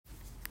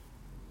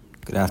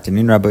Good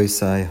afternoon, Rabbi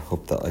Isai.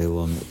 Hope the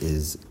Olam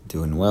is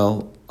doing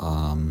well.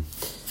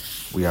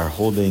 We are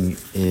holding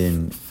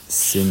in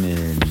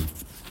Siman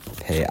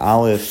Pei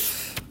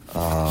Aleph,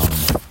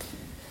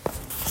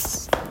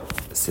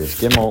 Sif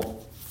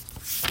Gimel,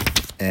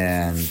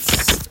 and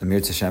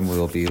Amir Tashem we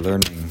will be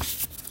learning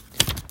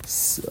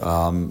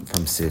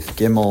from Sif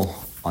Gimel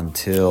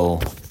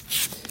until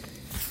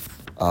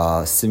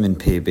Siman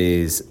Pei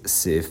Beis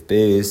Sif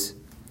Beis,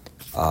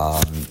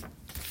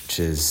 which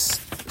is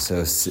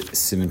so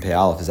Siman Pei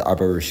Aleph is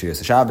Arba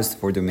Rishuyas Shabbos, the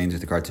four domains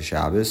with regard to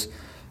Shabbos.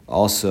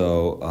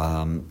 Also,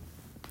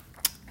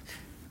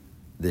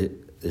 the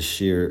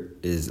shir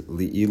is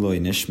Li'iloi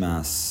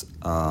Nishmas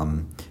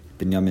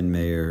Binyamin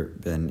Meir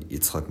ben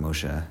Yitzchak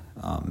Moshe.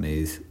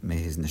 May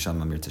his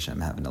neshama Amir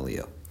Tashem have an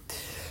aliyah,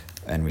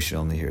 and we should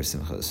only hear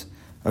simchas.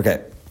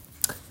 Okay,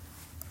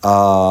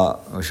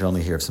 we should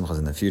only hear of simchas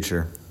in the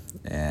future,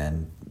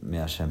 and may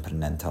Hashem put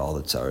an end to all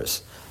the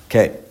tzaras.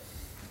 Okay,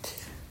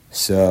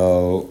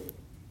 so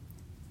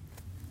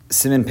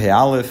Siman Pei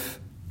Aleph,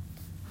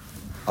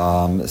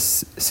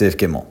 Sif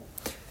Gimel.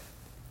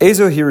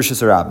 Ezo hi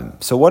Rishus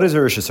Harabim. So what is a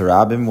Rishus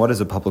Harabim? What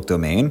is a public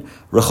domain?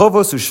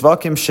 Rechovos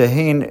u'shvakim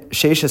shehein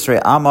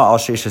sheishesrei ama al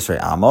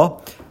sheishesrei ama.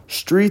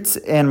 Streets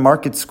and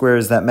market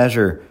squares that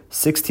measure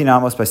 16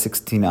 amos by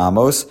 16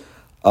 amos.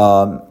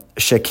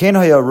 Sheken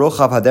haya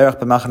rochav haderech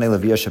b'machane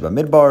leviyah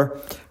shebamidbar.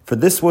 For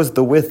this was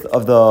the width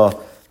of the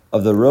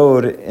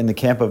road in the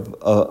camp of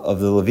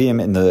the Levium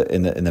in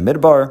the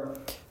Midbar.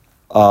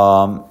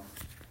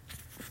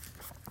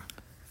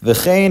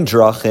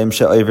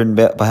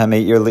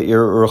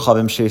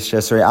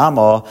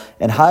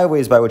 And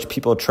highways by which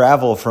people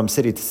travel from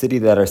city to city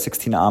that are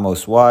 16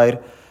 amos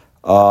wide.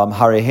 They're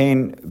also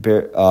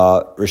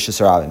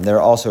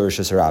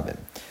Rishus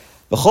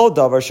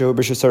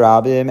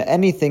Harabim.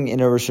 Anything in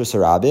a Rishus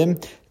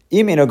Harabim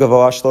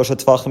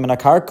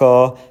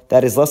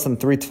that is less than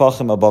 3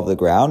 tvachim above the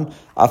ground.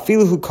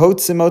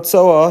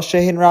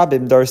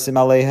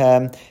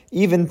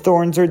 Even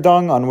thorns or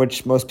dung on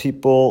which most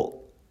people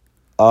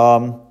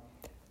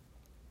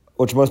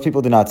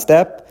do not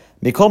step,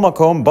 is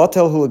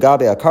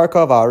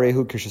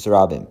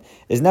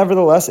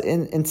nevertheless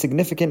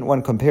insignificant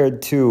when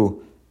compared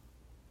to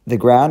the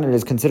ground. It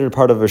is considered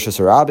part of Rishus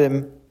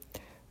Harabim.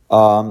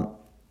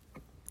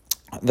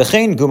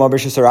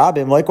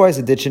 Likewise,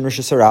 a ditch in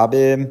Rishus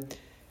Harabim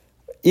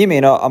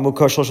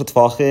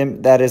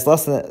that is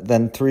less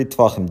than 3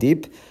 tvachim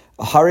deep,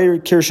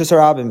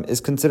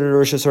 is considered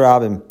Rishus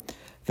Harabim.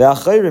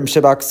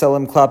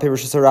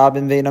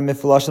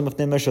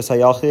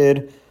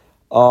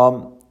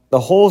 The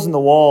holes in the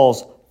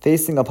walls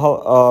facing a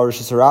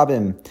Rishus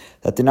Harabim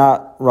that do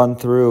not run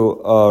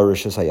through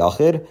Rishus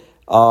Hayachid,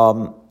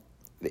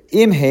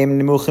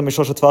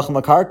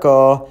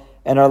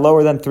 and are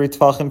lower than 3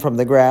 tvachim from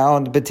the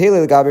ground,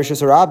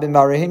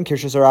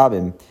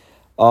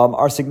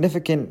 are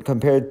significant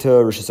compared to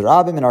Rishus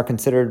Harabim and are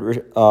considered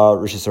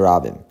Rishus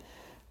Harabim.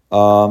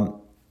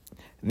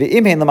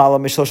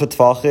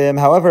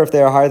 However, if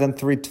they are higher than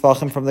 3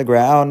 tvachim from the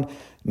ground,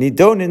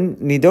 nidonin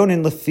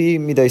lefi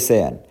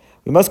midaisean.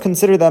 We must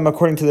consider them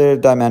according to their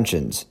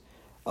dimensions.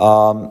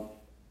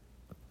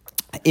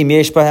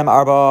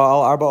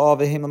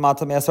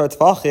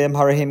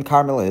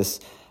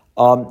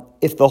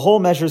 If the hole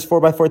measures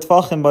 4 by 4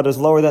 tvachim but is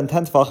lower than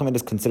 10 tvachim, it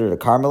is considered a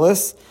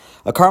karmelis.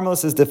 A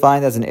karmelis is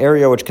defined as an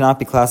area which cannot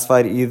be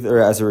classified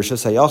either as a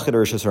Rishus Hayachid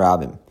or Rishus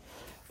Harabim,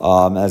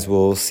 as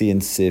we'll see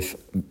in Sif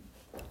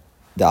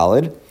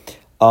Dalid.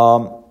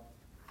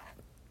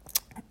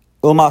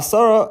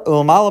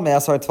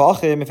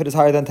 If it is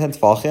higher than 10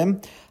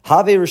 tvachim,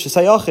 have a Rishus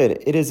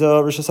Hayachid. It is a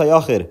Rishus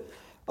Hayachid.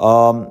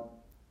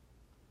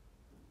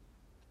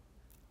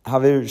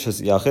 Have a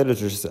Rishus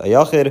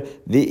Hayachid.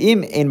 The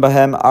im ein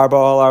bahem arba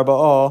al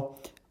arba.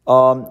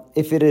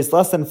 If it is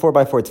less than 4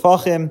 by 4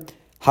 tvachim,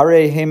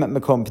 hare hem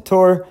makom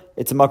patur.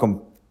 It's a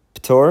makom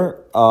patur.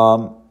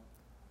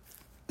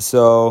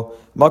 So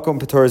makom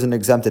patur is an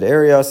exempted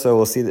area. So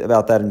we'll see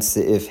about that in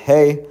Seif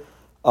Hey.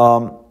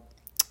 So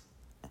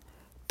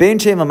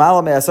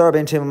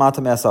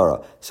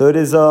it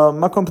is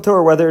makom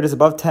patur whether it is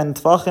above 10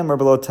 tvachim or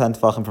below 10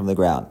 tvachim from the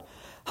ground.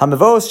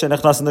 Alleys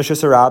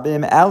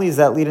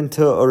that lead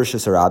into a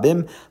Rishus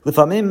Harabim,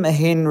 lifamim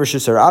hein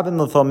Rishus Harabim,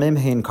 lifamim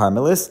hein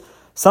karmelis.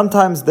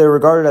 Sometimes they're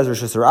regarded as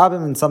Rishus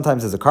Harabim and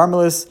sometimes as a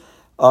karmelis.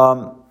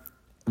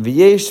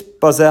 V'yesh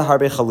bazeh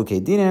harbe chalukei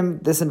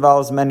dinim. This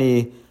involves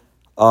many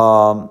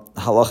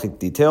halachic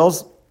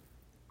details.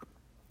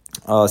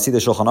 See the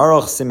Shulchan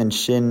Aruch, Siman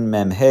Shin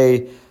Mem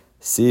Hey,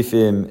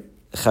 Sifim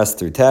Ches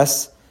through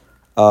Tes.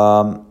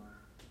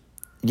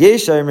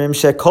 Yesh ayrim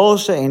shekol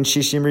she'en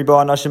shishim ribo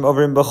anashim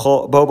overim bo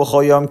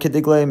b'chol yom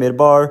kediglei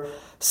midbar.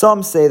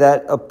 Some say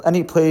that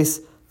any place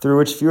through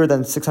which fewer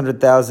than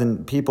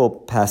 600,000 people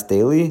pass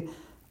daily,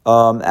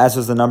 as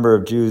was the number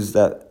of Jews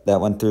that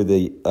went through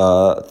the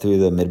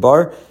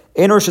midbar,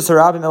 ein Rishus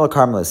Harabim el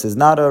karmelis, is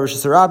not a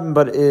Rishus Harabim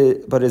but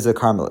is a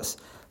karmelis.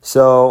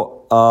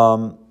 So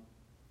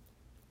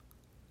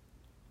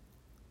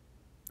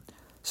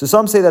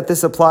some say that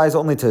this applies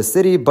only to a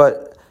city,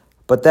 but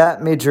but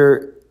that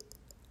major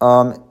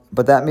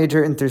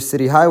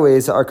intercity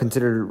highways are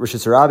considered Rosh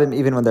Hashanah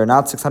even when they're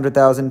not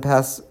 600,000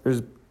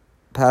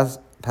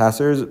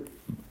 passers.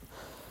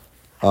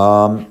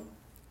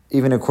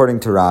 Even according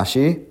to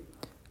Rashi.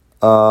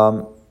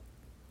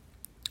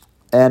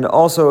 And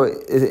also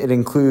it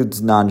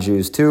includes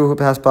non-Jews too who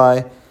pass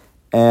by.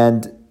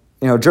 And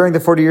during the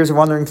 40 years of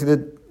wandering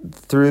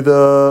through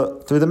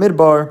the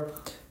Midbar,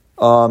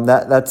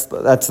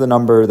 that's the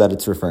number that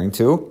it's referring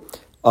to.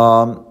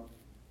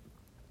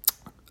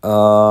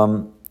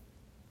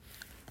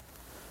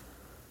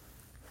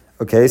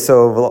 Okay,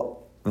 so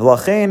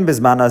v'lachein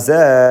bizman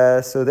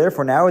hazeh. So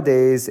therefore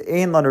nowadays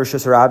ein lan Rosh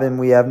Hashanah,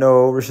 we have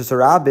no Rosh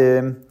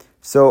Hashanah.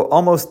 So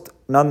almost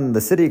none in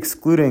the city,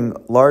 excluding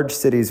large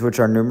cities which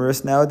are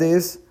numerous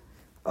nowadays.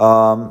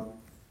 And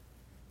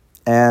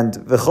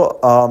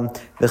v'chol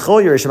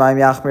Yerushalayim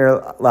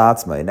yachmir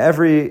la'atzma.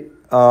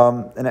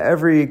 And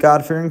every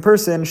God-fearing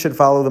person should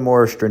follow the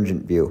more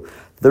stringent view.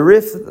 The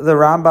Rif, the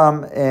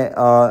Rambam,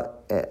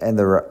 and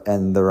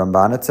the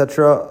Ramban,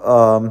 etc.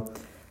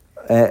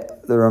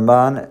 The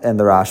Ramban and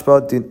the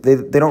Rashba,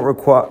 they don't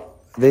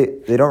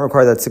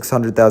require that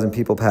 600,000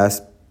 people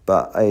pass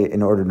by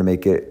in order to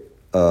make it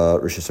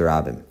Rosh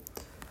Hashanah.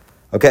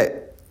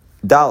 Okay,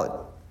 Dalet.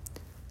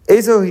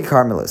 Ezo hi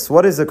Carmelis.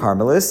 What is a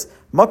Carmelis?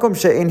 Makom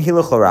she'ein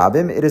hiluch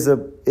l'rabim. It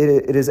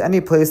is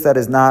any place that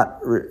is not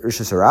Rosh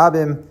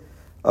Hashanah.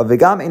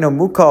 V'gam eino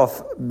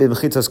mukaf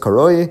b'mchitzos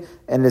karoi,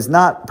 and is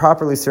not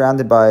properly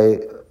surrounded by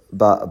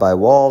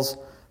walls.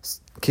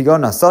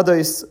 Kigon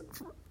hasados,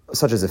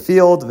 such as a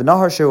field,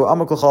 v'nahar shehu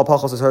amok l'chal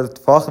apachos asar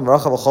tefachim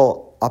v'rachav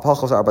l'chal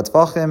apachos arba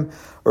tefachim,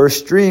 or a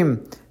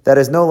stream that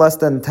is no less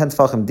than 10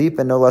 tefachim deep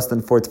and no less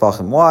than 4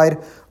 tefachim wide.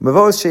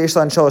 Mevos sheish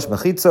lan shalosh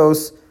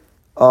mechitzos,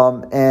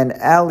 and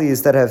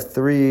alleys that have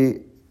three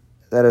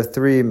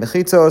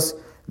mechitzos,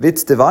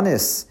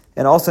 v'tzdevanis,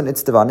 and also an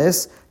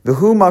itzdevanis,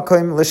 v'hu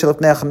makom l'shelef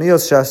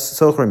ne'achamiyos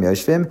shas-sochrim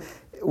yoshvim,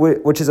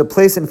 which is a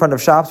place in front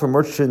of shops where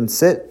merchants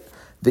sit.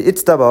 The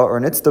itzdaba, or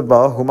an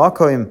itzdaba, hu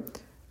makom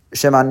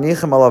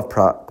shemanichem alav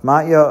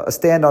prakmaya, a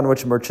stand on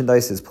which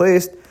merchandise is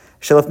placed.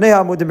 Shelef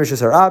ne'amudim Rosh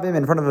Hashanah,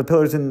 in front of the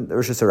pillars in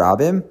Rosh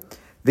Hashanah.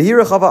 V'hi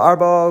rechava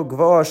arba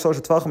gvoa shlosh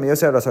tefachim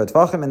yoser asar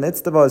tefachim, and the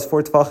itzdaba is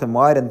 4 tefachim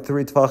wide and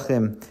 3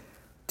 tefachim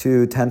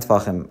to 10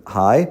 tefachim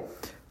high.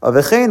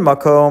 V'chein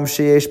makom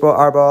sheyesh bo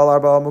arba al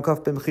arba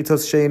mukaf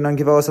b'mechitzos she'enan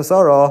givos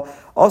asara,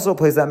 also a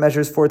place that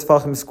measures 4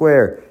 tefachim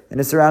square and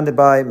is surrounded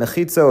by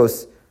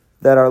mechitzos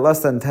that are less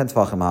than 10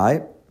 tefachim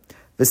high.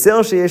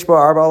 V'sil sheyesh bo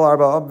arba al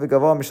arba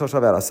v'gavo mishlosh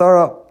avar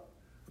asara,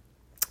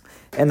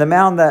 and the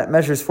mound that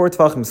measures 4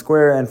 tefachim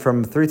square and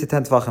from 3 to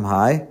 10 tefachim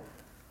high.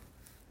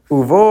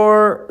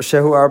 Uvor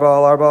shehu arba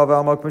al arba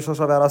v'amok mishlosh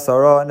avar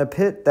asara, and a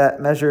pit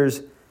that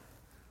measures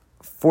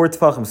 4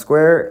 tefachim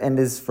square and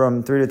is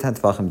from 3 to 10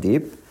 tefachim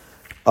deep.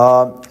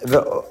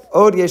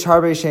 Od yesh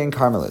harbe shein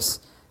Carmelis.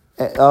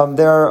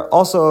 There are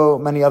also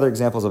many other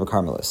examples of a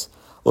Carmelis.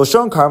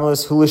 Lashon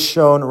Carmelis, hu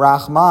lashon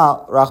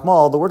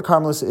rachmal. The word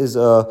Carmelis is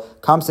a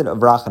consonant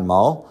of rach and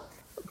mal.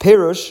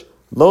 Perush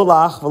lo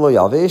lach v'lo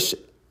yavish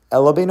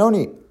elo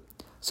beinoni.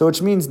 So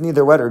which means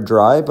neither wet or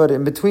dry, but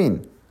in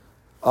between.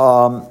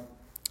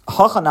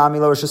 Hachanami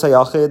lo Rosh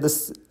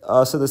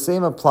Hashanah. So the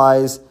same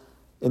applies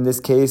in this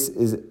case.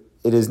 It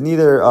is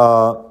neither.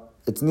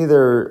 It's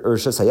neither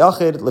Rosh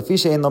Hashanah lefi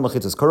she'ein lo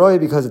mechitzos karoi,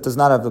 because it does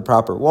not have the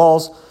proper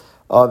walls.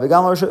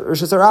 V'gam Rosh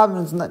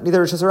Hashanah, it's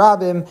neither Rosh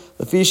Hashanah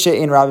lefi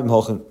she'ein rabim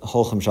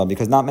holchem sham,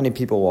 because not many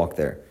people walk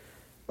there.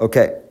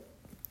 Okay.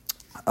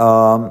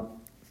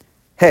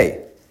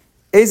 Hey,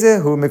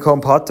 eze hu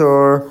makom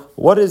pator.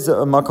 What is a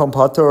makom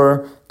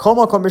pator? Kol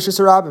makom Rosh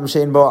Hashanah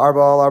she'ein bo arba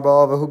al arba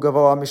v'hu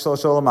gavoa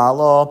mishlosh olam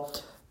ha'ala.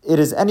 It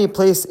is any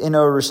place in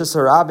a Rosh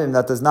Hashanah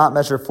that does not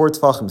measure 4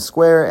 tefachim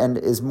square and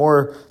is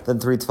more than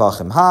 3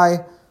 tefachim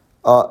high.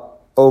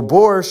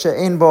 Obor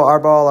she'ein bo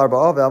arba al arba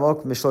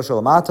ve'amok mishlosh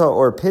olamata,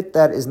 or a pit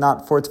that is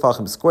not 4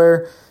 tefachim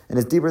square and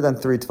is deeper than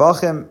 3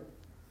 tefachim.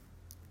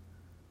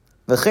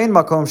 V'chein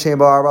makom she'ein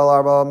bo arba al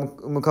arba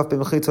mukaf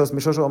b'mechitzos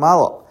mishlosh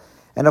olamala,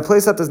 and a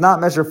place that does not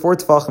measure 4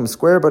 tefachim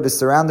square but is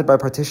surrounded by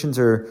partitions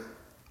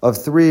of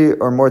 3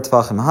 or more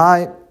tefachim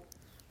high.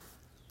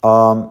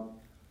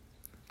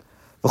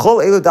 All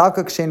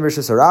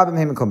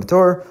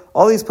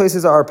these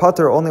places are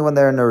pater only when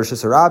they're in a Rosh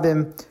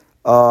Hashanah.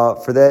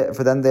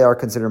 For them they are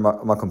considered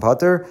makom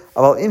pater.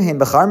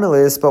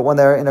 But when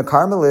they're in a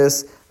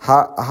Carmelis,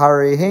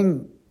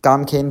 harihin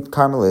gamkein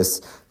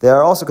Carmelis, they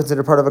are also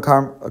considered part of a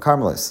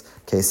Carmelis.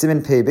 Okay,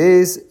 Siman pei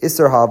beis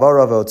Issur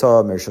ha'avara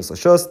ve'ota mershus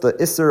lashus. The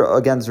Issur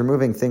against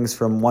removing things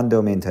from one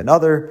domain to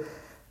another.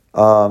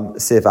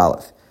 Sif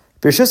aleph.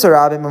 Birshus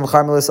harabim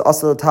Carmelis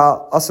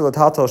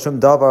asulatal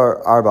shum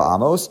davar arba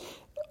amos.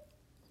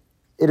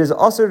 It is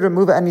also to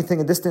remove anything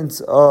a distance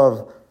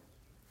of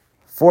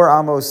 4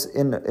 amos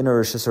in a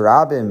Rosh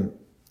Hashanah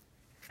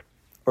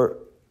or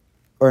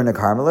in a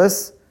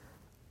Carmelis.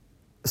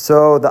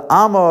 So the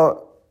amma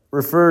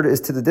referred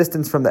is to the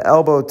distance from the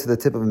elbow to the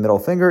tip of the middle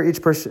finger.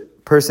 Each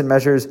person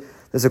measures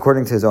this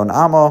according to his own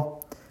amma.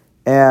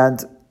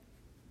 And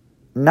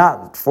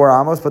not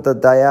 4 amos, but the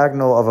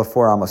diagonal of a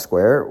 4 amos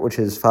square, which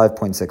is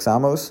 5.6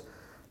 amos.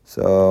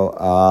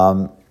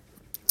 So,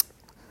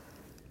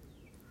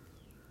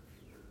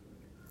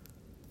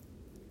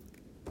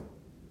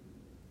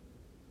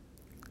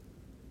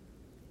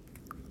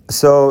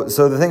 So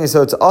the thing is,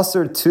 it's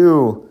usher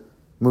to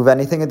move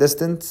anything a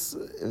distance,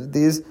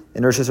 these,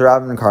 in Rosh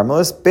Hashanah and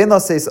Carmelis. Ben la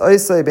seis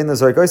oisei, ben la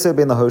zorik oisei,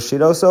 ben la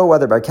hoshiroso,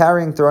 whether by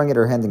carrying, throwing it,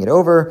 or handing it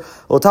over.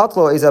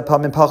 Lotatlo eza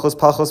pamin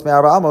pachos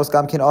me'arba amos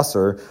gam kin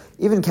usher.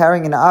 Even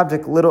carrying an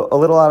object a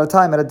little at a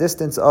time at a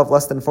distance of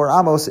less than 4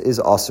 amos is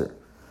usher.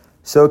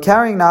 So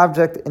carrying an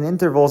object in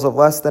intervals of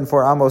less than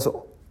 4 amos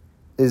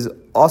is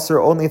usher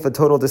only if the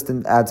total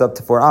distance adds up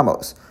to 4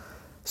 amos.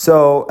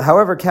 So,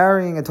 however,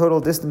 carrying a total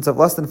distance of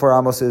less than 4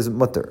 amos is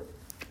mutter.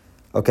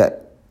 Okay.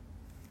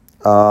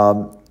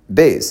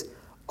 Bays. It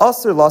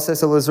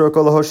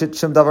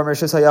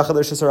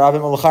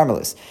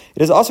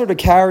is also to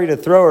carry, to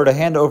throw, or to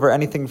hand over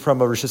anything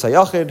from a Rishis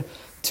HaYachid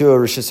to a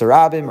Rishis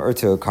HaRabim or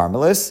to a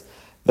Carmelis.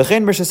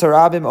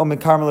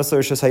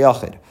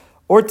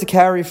 Or to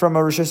carry from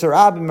a Rishis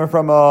HaRabim or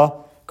from a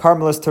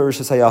Carmelis to a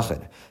Rishis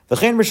HaYachid.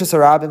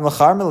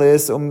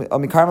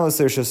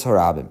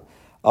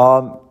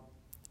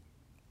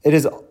 It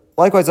is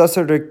likewise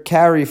also to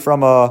carry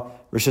from a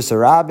Rishis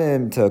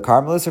HaRabim to a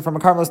Carmelis, or from a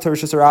Carmelis to a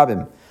Rishis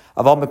HaRabim.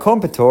 Aval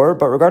Makom Pator,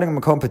 but regarding a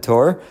Makom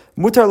Pator,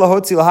 Mutar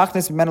lahotzi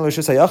lahachnis b'menu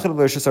Rishis HaYachid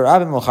v'Rishis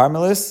HaRabim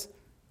l'Carmelis.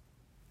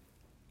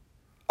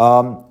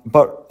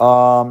 But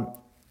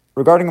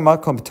regarding a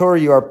Makom Pator,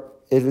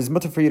 it is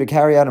mutar for you to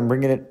carry out and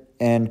bring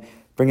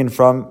in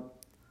from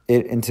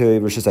it into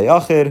Rishis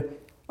HaYachid,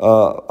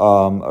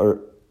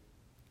 or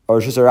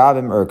Rishis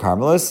HaRabim or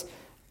Carmelis.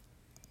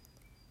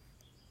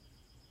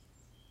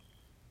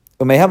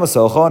 And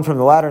from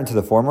the latter into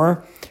the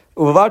former.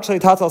 Provided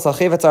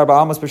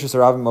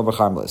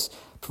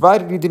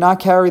you do not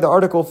carry the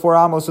article 4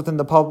 amos within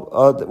the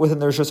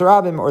Rishus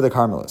HaRabim or the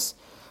Carmelis.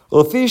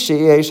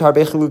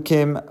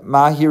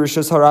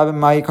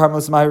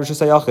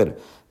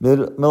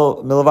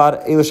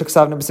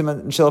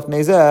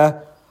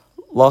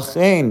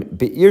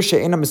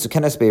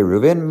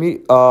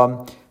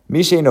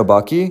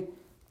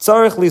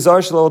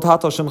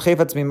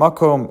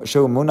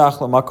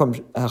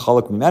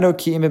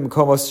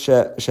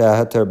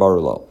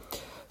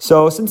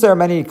 So since there are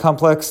many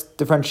complex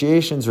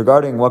differentiations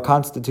regarding what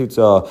constitutes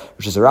a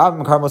Rishus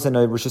HaRabim, Carmelis, and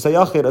a Rishus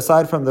HaYachid,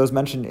 aside from those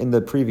mentioned in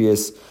the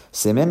previous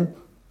Siman,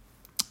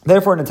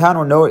 therefore in a town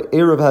where no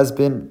Eruv has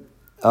been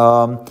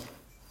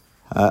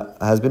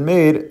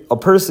made, a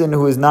person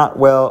who doesn't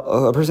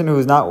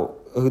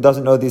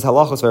know these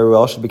halachos very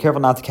well should be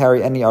careful not to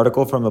carry any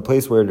article from a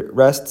place where it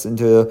rests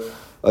into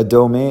a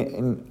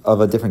domain of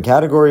a different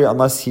category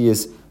unless he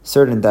is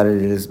certain that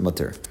it is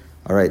mutter.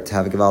 All right,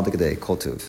 have a gewaldige day. Kol tuv.